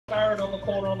on the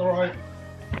corner on the right.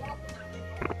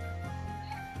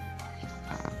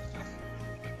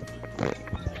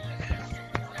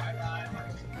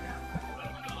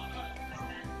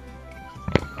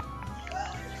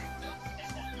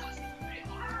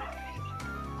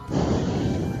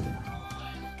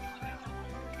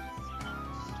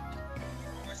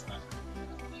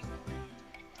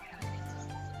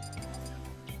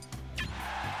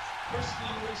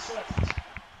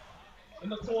 In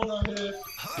the corner here.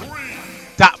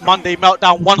 That Monday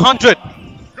Meltdown 100.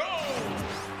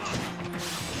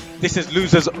 This is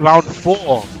losers round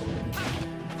 4.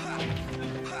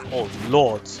 Oh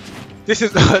Lord. This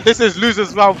is this is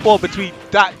losers round 4 between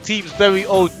that team's very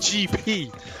old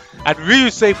GP and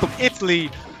Ryusei from Italy.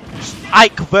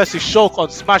 Ike versus Shulk on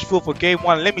Smashville for game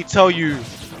 1. Let me tell you,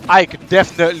 Ike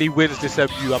definitely wins this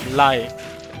MU. I'm lying.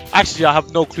 Actually, I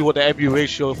have no clue what the MU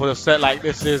ratio for a set like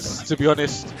this is, to be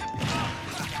honest.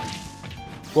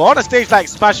 Well, on a stage like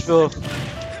Smashville,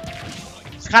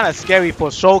 it's kind of scary for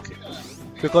Shulk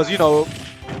because, you know,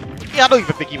 yeah, I don't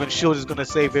even think even Shield is going to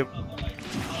save him.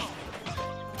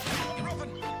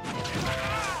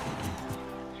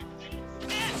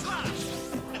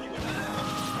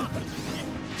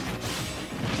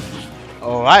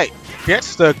 Alright,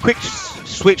 gets the quick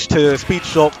switch to speed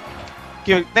Shulk,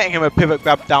 letting him a pivot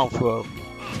grab down throw.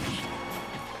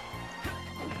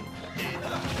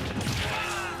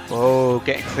 Oh,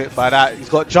 getting clipped by that. He's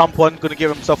got jump on, going to give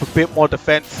himself a bit more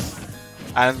defense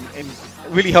and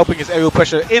really helping his aerial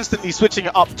pressure. Instantly switching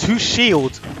it up to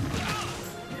shield.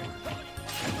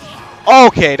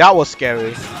 Okay, that was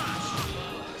scary.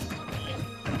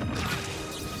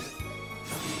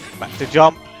 Back to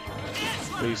jump.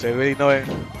 Ryusei really knowing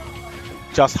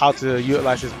just how to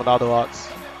utilize his Monado arts.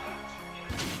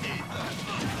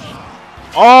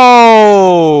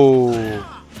 Oh!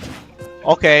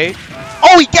 Okay.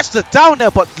 Oh, he gets the down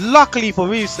there, but luckily for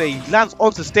Ryusei, he lands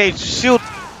onto stage, shield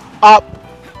up.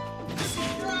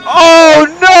 Oh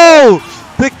no!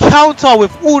 The counter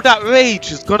with all that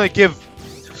rage is gonna give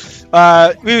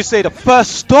Ryusei the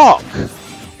first stock.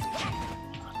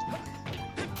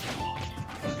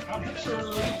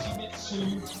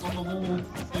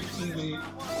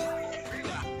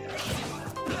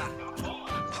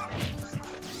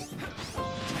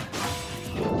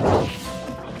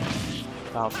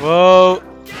 Down throw.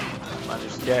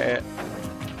 Managed to get it.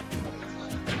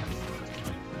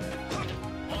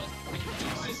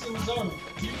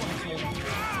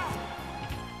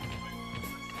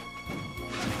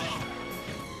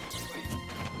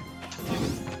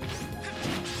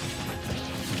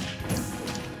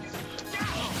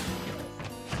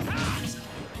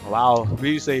 Wow,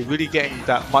 Ryusei really getting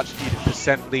that much needed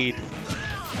percent lead.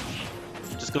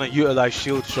 Just gonna utilize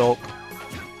shield Shulk.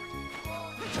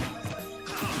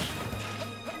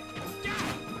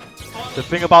 The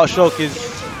thing about Shulk is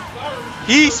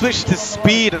he switched to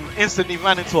speed and instantly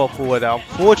ran into a forward.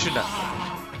 Unfortunate.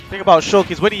 The thing about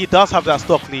Shulk is when he does have that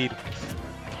stock lead,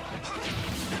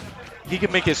 he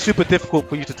can make it super difficult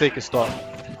for you to take a stock.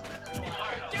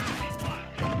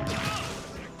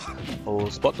 Oh,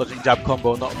 spot dodging jab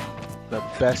combo, not the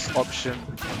best option.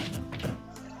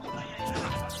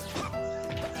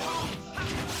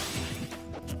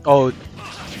 Oh,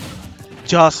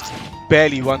 just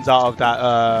barely runs out of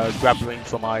that grab range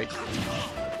from Ike.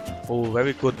 Oh,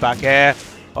 very good back air.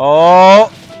 Oh!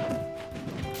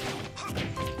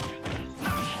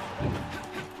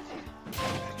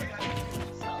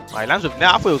 He lands with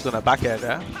net. I thought he was going to back air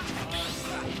there.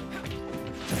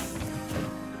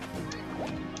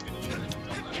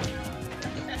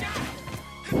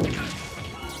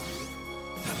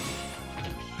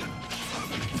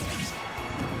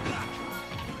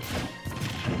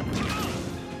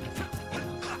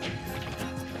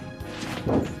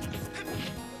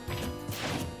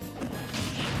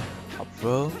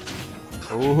 Bro.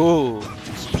 Oh,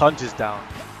 just plunges down.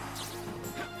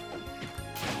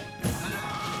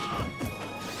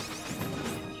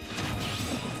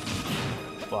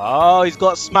 Wow, he's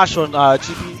got smash on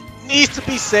GP. Needs to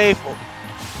be safe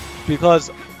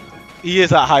because he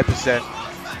is at high percent.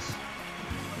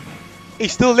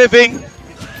 He's still living.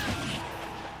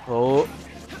 Oh.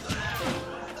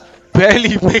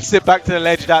 Barely makes it back to the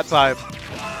ledge that time.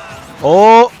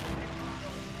 Oh.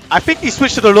 I think he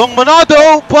switched to the long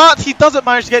Monado, but he doesn't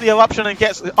manage to get the eruption and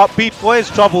gets upbeat for his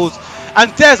troubles.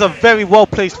 And there's a very well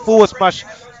placed forward smash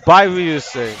by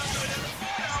Ryusei.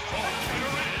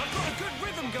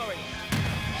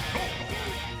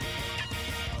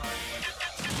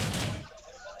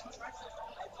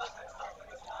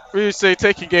 Ryusei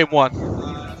taking game 1.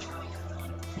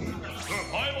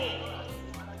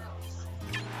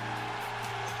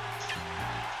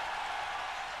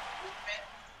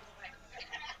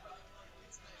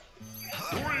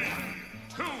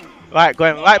 Right,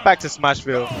 going right back to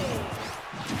Smashville.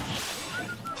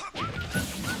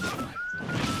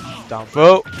 Down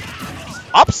throw.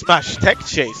 Up smash, tech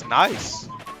chase, nice.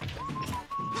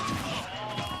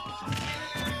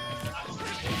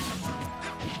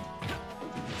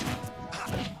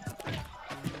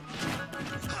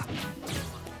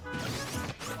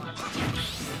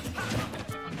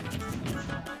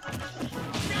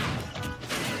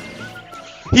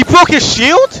 He broke his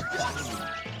shield?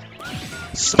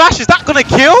 Smash, is that gonna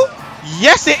kill?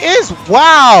 Yes, it is.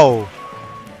 Wow.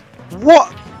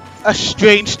 What a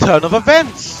strange turn of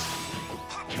events.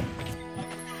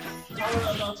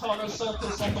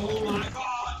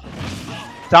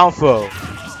 Down throw.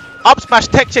 Up smash,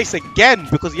 tech chase again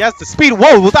because he has the speed.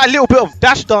 Whoa, was that a little bit of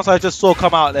dash dance I just saw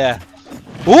come out there?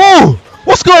 Ooh,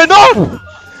 what's going on?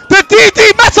 The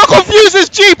DD meta confuses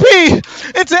GP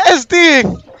into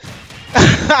SDing.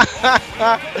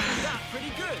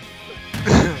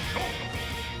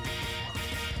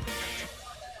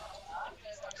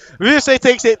 Ryusei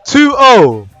takes it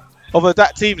 2-0 over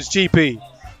that team's GP.